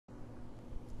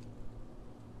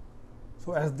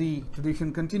So as the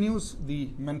tradition continues, the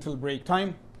mental break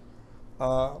time.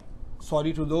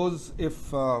 Sorry to those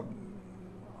if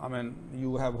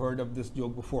you have heard of this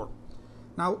joke before.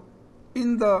 Now,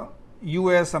 in the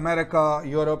US, America,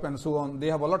 Europe and so on, they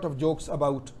have a lot of jokes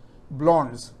about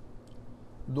blondes,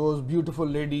 those beautiful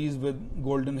ladies with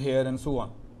golden hair and so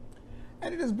on.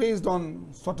 And it is based on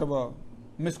sort of a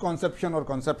misconception or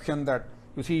conception that,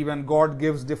 you see, when God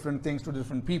gives different things to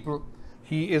different people,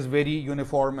 He is very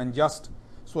uniform and just.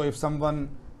 So if someone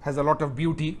has a lot of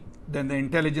beauty, then the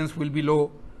intelligence will be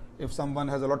low. If someone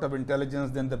has a lot of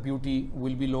intelligence, then the beauty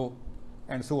will be low,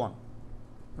 and so on,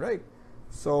 right?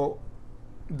 So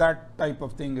that type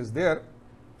of thing is there.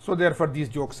 So therefore these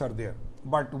jokes are there.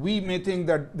 But we may think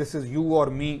that this is you or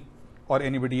me or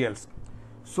anybody else.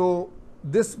 So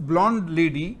this blonde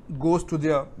lady goes to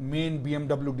the main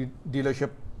BMW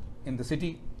dealership in the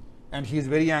city, and she is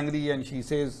very angry, and she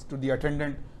says to the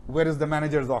attendant, "Where is the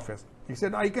manager's office?" He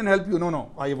said, "I can help you." "No,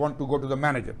 I want to go to the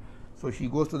manager." So she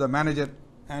goes to the manager,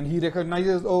 and he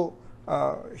recognizes, "Oh,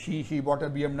 she bought a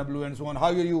BMW and so on.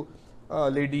 How are you,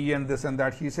 lady?" and this and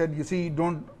that. He said, "You see,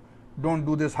 don't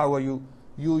do this. How are you?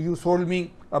 You sold me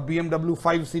a BMW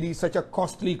 5 Series, such a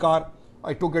costly car.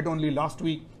 I took it only last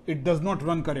week. It does not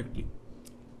run correctly."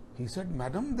 He said,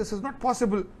 "Madam, this is not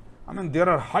possible. There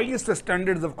are highest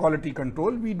standards of quality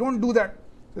control. We don't do that."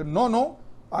 He said, No,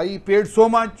 I paid so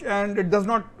much and it does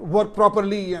not work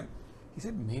properly." And he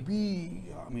said, "Maybe,"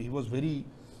 he was very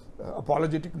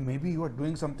apologetic, "maybe you are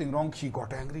doing something wrong." She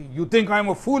got angry. "You think I am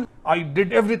a fool? I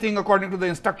did everything according to the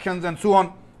instructions and so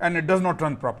on, and it does not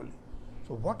run properly."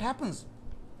 So what happens?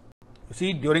 You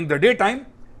see, during the daytime,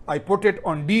 I put it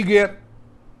on D gear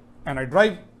and I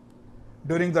drive.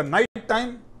 During the night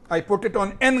time, I put it on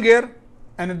N gear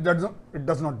and it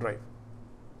does not drive.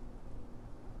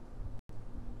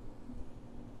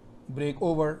 Brake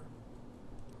over.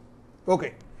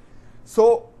 Okay.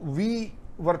 So we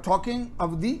were talking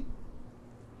of the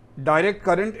direct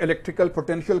current electrical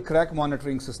potential crack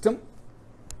monitoring system.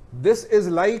 This is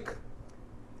like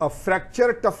a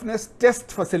fracture toughness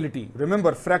test facility.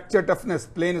 Remember, fracture toughness,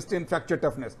 plane strain fracture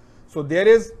toughness. So there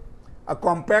is a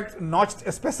compact notched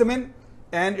specimen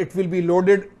and it will be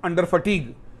loaded under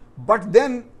fatigue. But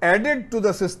then added to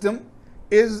the system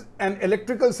is an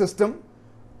electrical system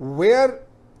where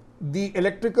the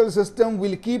electrical system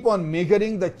will keep on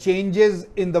measuring the changes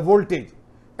in the voltage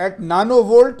at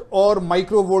nanovolt or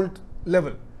microvolt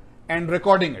level and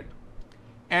recording it.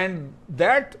 And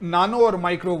that nano or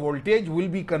micro voltage will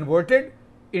be converted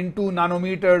into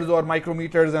nanometers or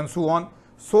micrometers and so on,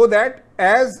 so that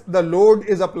as the load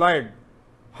is applied,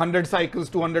 100 cycles,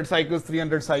 200 cycles,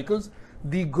 300 cycles,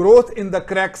 the growth in the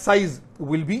crack size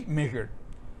will be measured.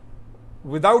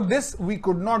 Without this, we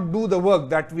could not do the work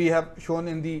that we have shown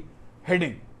in the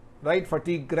heading, right?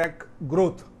 Fatigue crack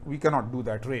growth, we cannot do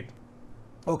that rate.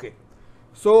 Okay,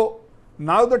 so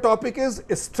now the topic is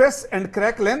stress and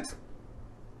crack length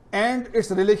and its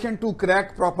relation to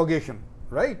crack propagation,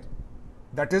 right?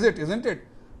 That is it, isn't it?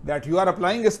 That you are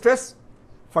applying a stress,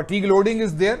 fatigue loading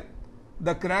is there,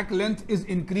 the crack length is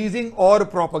increasing or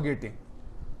propagating.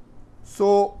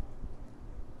 So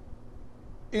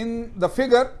in the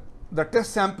figure, the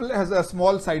test sample has a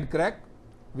small side crack.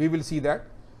 We will see that.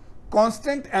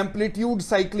 Constant amplitude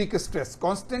cyclic stress.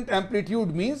 Constant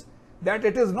amplitude means that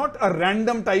it is not a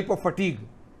random type of fatigue,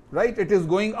 right? It is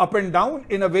going up and down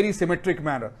in a very symmetric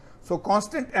manner. So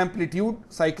constant amplitude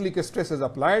cyclic stress is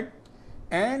applied,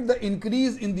 and the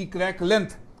increase in the crack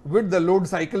length with the load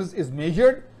cycles is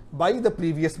measured by the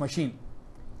previous machine.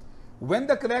 When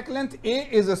the crack length A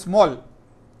is small,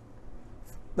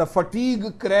 the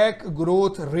fatigue crack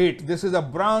growth rate, this is a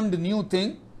brand new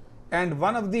thing and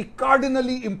one of the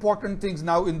cardinally important things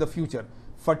now in the future,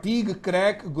 fatigue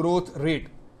crack growth rate.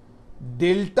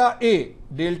 Delta A,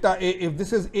 if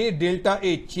this is A, delta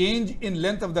A, change in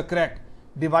length of the crack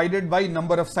divided by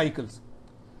number of cycles.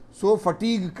 So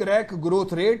fatigue crack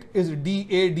growth rate is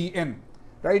DA/DN,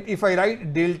 right? If I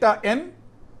write delta N,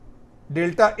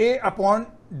 delta A upon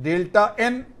delta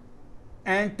N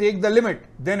and take the limit,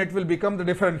 then it will become the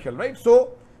differential, right?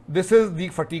 So this is the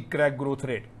fatigue crack growth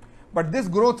rate. But this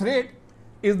growth rate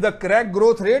is the crack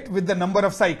growth rate with the number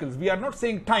of cycles. We are not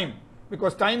saying time,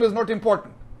 because time is not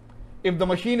important. If the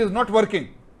machine is not working,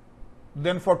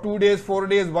 then for 2 days, 4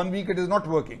 days, 1 week it is not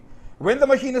working. When the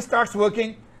machine starts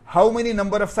working, how many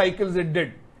number of cycles it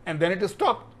did, and then it is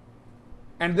stopped.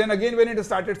 And then again when it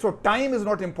started. So time is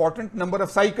not important, number of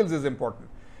cycles is important.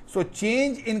 So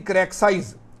change in crack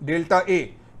size, delta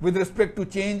A, with respect to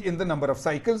change in the number of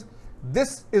cycles,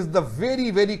 this is the very,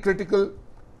 very critical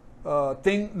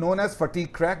thing known as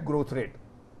fatigue crack growth rate.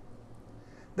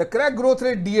 The crack growth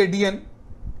rate DA/DN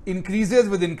increases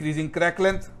with increasing crack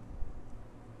length,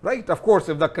 right? Of course,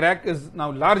 if the crack is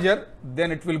now larger,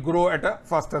 then it will grow at a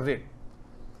faster rate.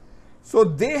 So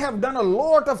they have done a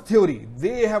lot of theory.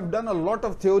 They have done a lot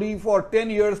of theory for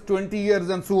 10 years, 20 years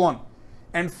and so on.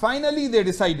 And finally they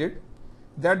decided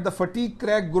that the fatigue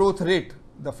crack growth rate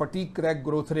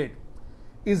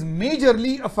is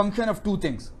majorly a function of two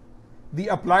things: the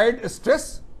applied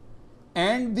stress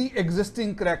and the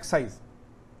existing crack size.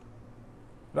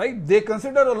 Right? They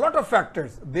consider a lot of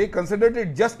factors. They considered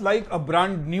it just like a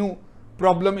brand new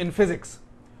problem in physics.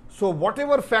 So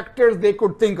whatever factors they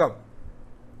could think of,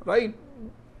 right?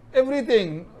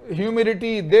 Everything,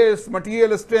 humidity, this,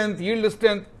 material strength, yield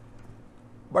strength.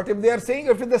 But if they are saying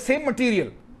if it's the same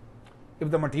material, if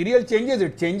the material changes,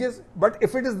 it changes. But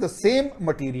if it is the same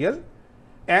material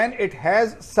and it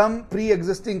has some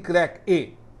pre-existing crack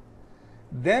A,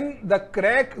 then the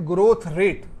crack growth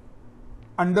rate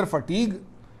under fatigue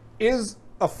is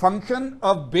a function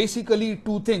of basically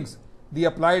two things: the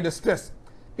applied stress.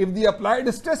 If the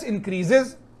applied stress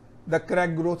increases, the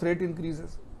crack growth rate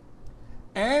increases,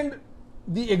 and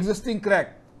the existing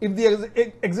crack. If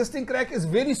the existing crack is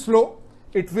very slow,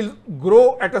 it will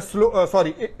grow at a slow,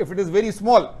 if it is very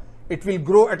small, it will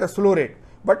grow at a slow rate.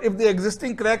 But if the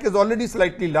existing crack is already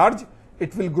slightly large,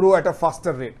 it will grow at a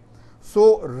faster rate.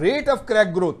 So rate of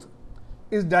crack growth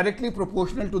is directly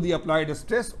proportional to the applied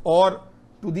stress or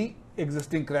to the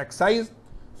existing crack size.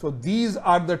 So these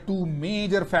are the two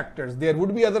major factors. There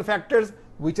would be other factors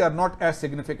which are not as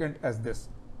significant as this.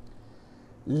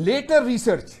 Later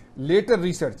research,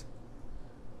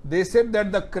 they said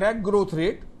that the crack growth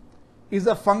rate is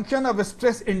a function of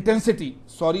stress intensity.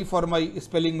 Sorry for my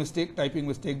spelling mistake, typing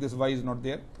mistake, this Y is not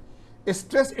there. A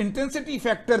stress intensity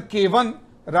factor K1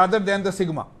 rather than the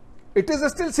sigma. It is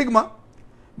still sigma,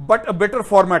 but a better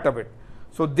format of it.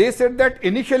 So they said that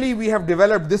initially we have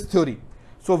developed this theory.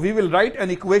 So we will write an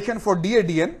equation for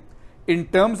dAdn in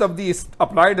terms of the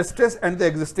applied stress and the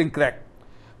existing crack.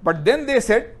 But then they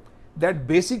said that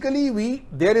basically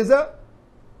there is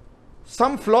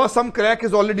some flaw, some crack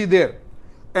is already there,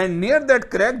 and near that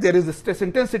crack there is a stress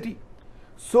intensity.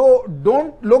 So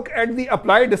don't look at the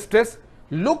applied stress,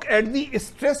 look at the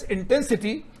stress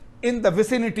intensity in the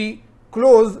vicinity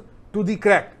close to the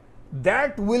crack.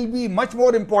 That will be much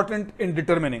more important in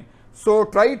determining. So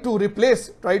try to replace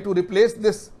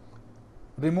this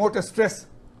remote stress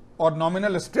or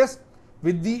nominal stress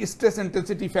with the stress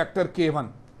intensity factor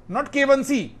K1, not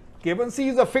K1C. K1C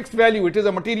is a fixed value, it is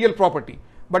a material property.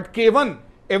 But K1,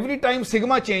 every time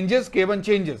sigma changes, K1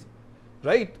 changes,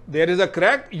 right? There is a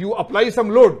crack, you apply some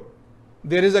load,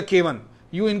 there is a K1.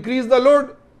 You increase the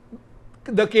load,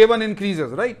 the K1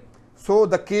 increases, right? So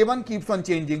the K1 keeps on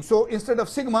changing. So instead of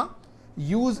sigma,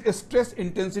 use a stress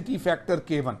intensity factor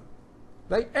K1,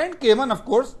 right? And K1, of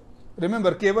course,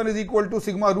 remember K1 is equal to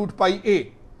sigma root pi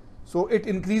A. So it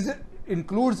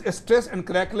includes a stress and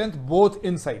crack length both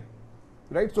inside,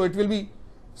 right? So it will be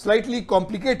slightly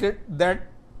complicated that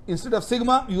instead of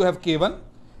sigma you have K1,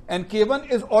 and K1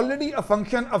 is already a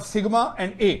function of sigma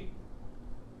and A,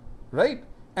 right?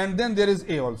 And then there is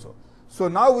A also. So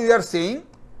now we are saying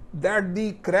that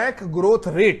the crack growth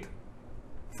rate,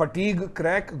 fatigue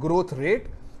crack growth rate,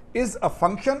 is a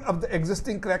function of the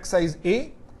existing crack size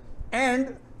A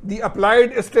and the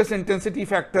applied stress intensity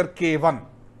factor K1,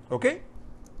 okay?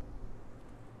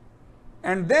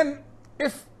 And then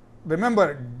if,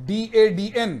 remember,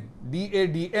 dAdn,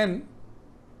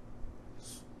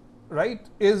 right,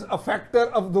 is a factor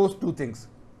of those two things.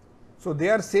 So they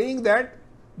are saying that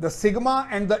the sigma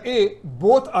and the A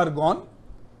both are gone,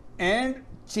 and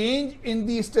change in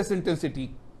the stress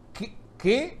intensity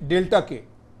K delta K,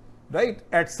 right?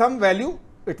 At some value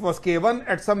it was K1,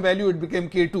 at some value it became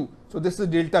K2. So this is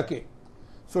delta K.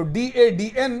 So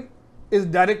dAdn is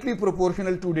directly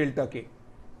proportional to delta K.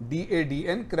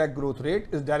 dAdn, crack growth rate,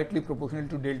 is directly proportional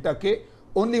to delta K,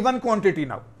 only one quantity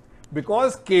now,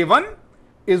 because K1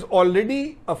 is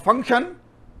already a function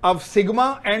of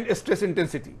sigma and stress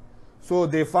intensity. So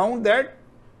they found that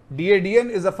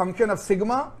dAdn is a function of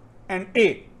sigma and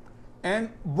A, and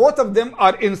both of them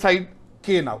are inside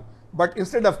K now. But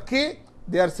instead of K,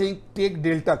 they are saying take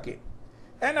delta K.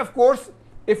 And of course,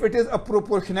 if it is a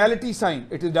proportionality sign,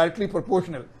 it is directly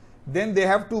proportional, then they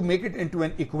have to make it into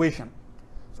an equation.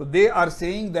 So they are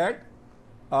saying that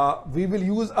we will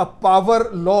use a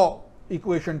power law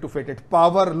equation to fit it,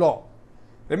 power law.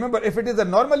 Remember, if it is a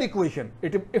normal equation,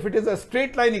 if it is a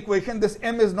straight line equation, this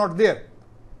m is not there,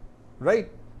 right?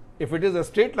 If it is a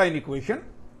straight line equation,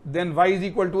 then y is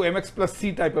equal to mx plus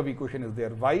c type of equation is there.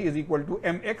 Y is equal to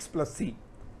mx plus c,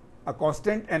 a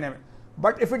constant, and m.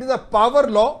 But if it is a power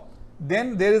law,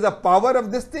 then there is a power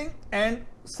of this thing and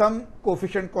some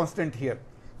coefficient constant here.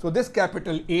 So this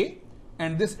capital A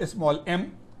and this small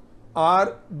m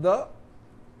are the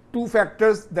two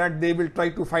factors that they will try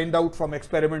to find out from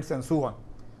experiments and so on.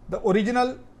 The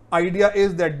original idea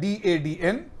is that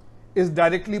dAdn is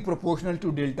directly proportional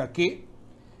to delta K,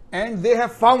 and they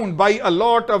have found by a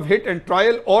lot of hit and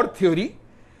trial or theory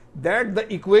that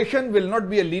the equation will not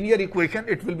be a linear equation,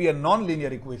 it will be a non-linear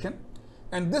equation.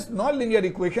 And this non-linear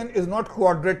equation is not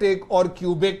quadratic or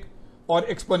cubic or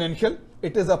exponential,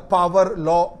 it is a power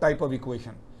law type of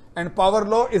equation. And power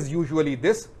law is usually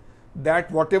this, that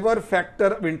whatever factor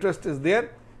of interest is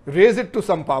there, raise it to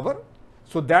some power.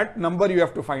 So that number you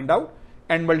have to find out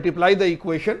and multiply the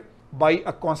equation by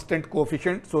a constant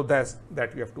coefficient. So that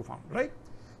you have to find, right?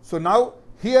 So now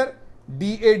here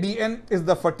dAdn is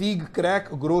the fatigue crack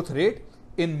growth rate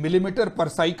in millimeter per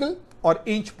cycle or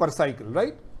inch per cycle,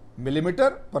 right?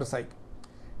 Millimeter per cycle.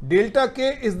 Delta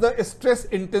K is the stress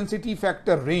intensity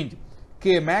factor range,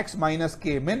 K max minus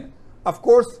K min. Of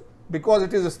course, because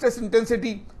it is a stress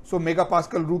intensity, so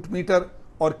megapascal root meter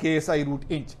or KSI root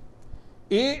inch.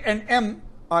 A and M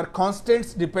are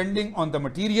constants depending on the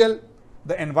material,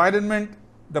 the environment,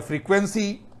 the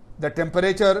frequency, the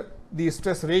temperature, the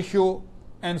stress ratio,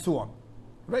 and so on,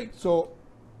 right? So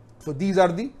these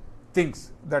are the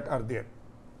things that are there.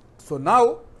 So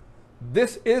now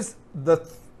this is the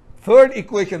third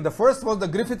equation. The first was the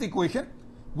Griffith equation,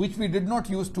 which we did not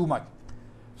use too much.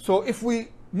 So if we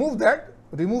remove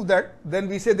that, then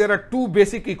we say there are two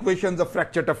basic equations of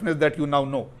fracture toughness that you now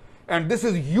know. And this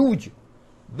is huge.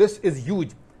 This is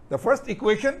huge. The first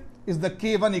equation is the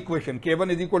K1 equation.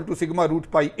 K1 is equal to sigma root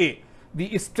pi A,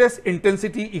 the stress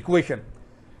intensity equation,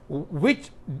 which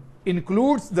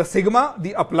includes the sigma,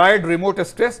 the applied remote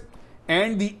stress,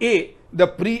 and the A, the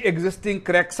pre-existing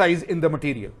crack size in the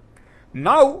material.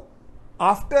 Now,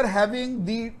 after having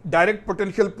the direct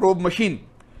potential probe machine,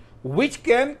 which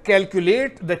can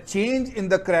calculate the change in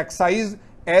the crack size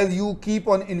as you keep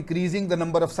on increasing the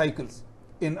number of cycles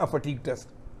in a fatigue test,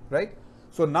 right?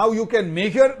 So now you can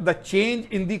measure the change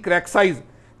in the crack size.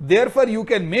 Therefore, you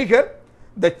can measure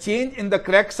the change in the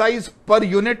crack size per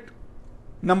unit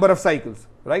number of cycles,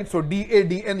 right? So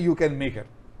dAdn you can measure.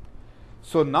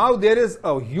 So now there is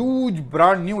a huge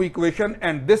brand new equation,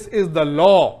 and this is the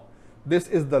law. This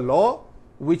is the law,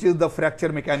 which is the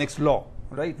fracture mechanics law,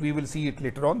 right? We will see it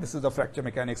later on. This is the fracture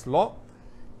mechanics law,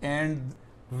 and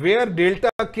where delta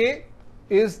K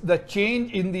is the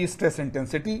change in the stress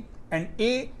intensity, and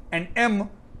A and M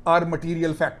are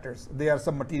material factors. They are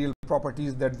some material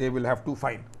properties that they will have to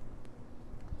find.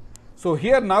 So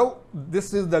here now,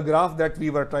 this is the graph that we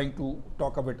were trying to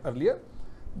talk about earlier,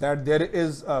 that there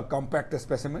is a compact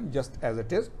specimen just as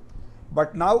it is.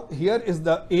 But now here is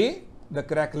the A, the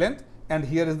crack length, and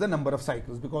here is the number of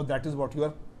cycles, because that is what you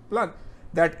are planning.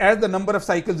 That as the number of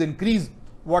cycles increase,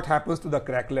 what happens to the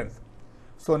crack length.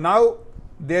 So now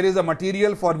there is a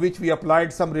material for which we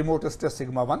applied some remote stress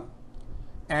sigma 1.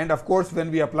 And of course,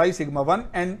 when we apply sigma 1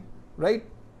 and right,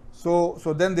 so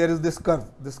then there is this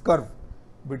curve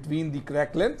between the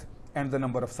crack length and the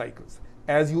number of cycles.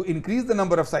 As you increase the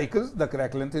number of cycles, the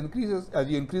crack length increases. As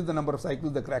you increase the number of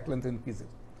cycles, the crack length increases.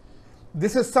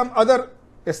 This is some other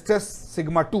stress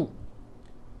sigma 2,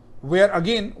 where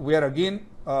again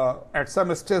at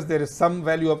some stress there is some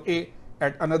value of A,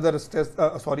 at another stress,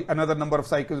 another number of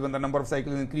cycles, when the number of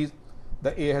cycles increase,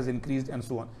 the A has increased, and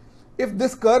so on. If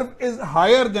this curve is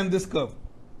higher than this curve,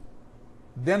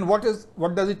 then what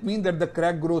does it mean? That the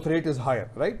crack growth rate is higher,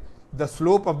 right? The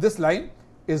slope of this line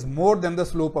is more than the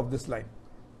slope of this line,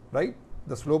 right?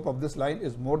 The slope of this line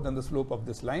is more than the slope of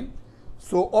this line.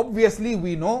 So obviously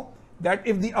we know that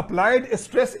if the applied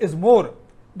stress is more,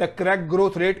 the crack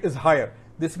growth rate is higher.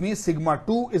 This means sigma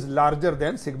 2 is larger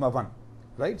than sigma 1,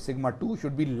 right? Sigma 2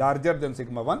 should be larger than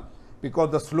sigma 1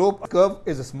 because the slope curve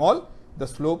is small, the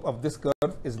slope of this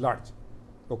curve is large.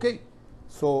 Okay,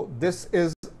 so this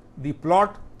is the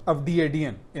plot of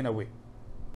dAdn in a way.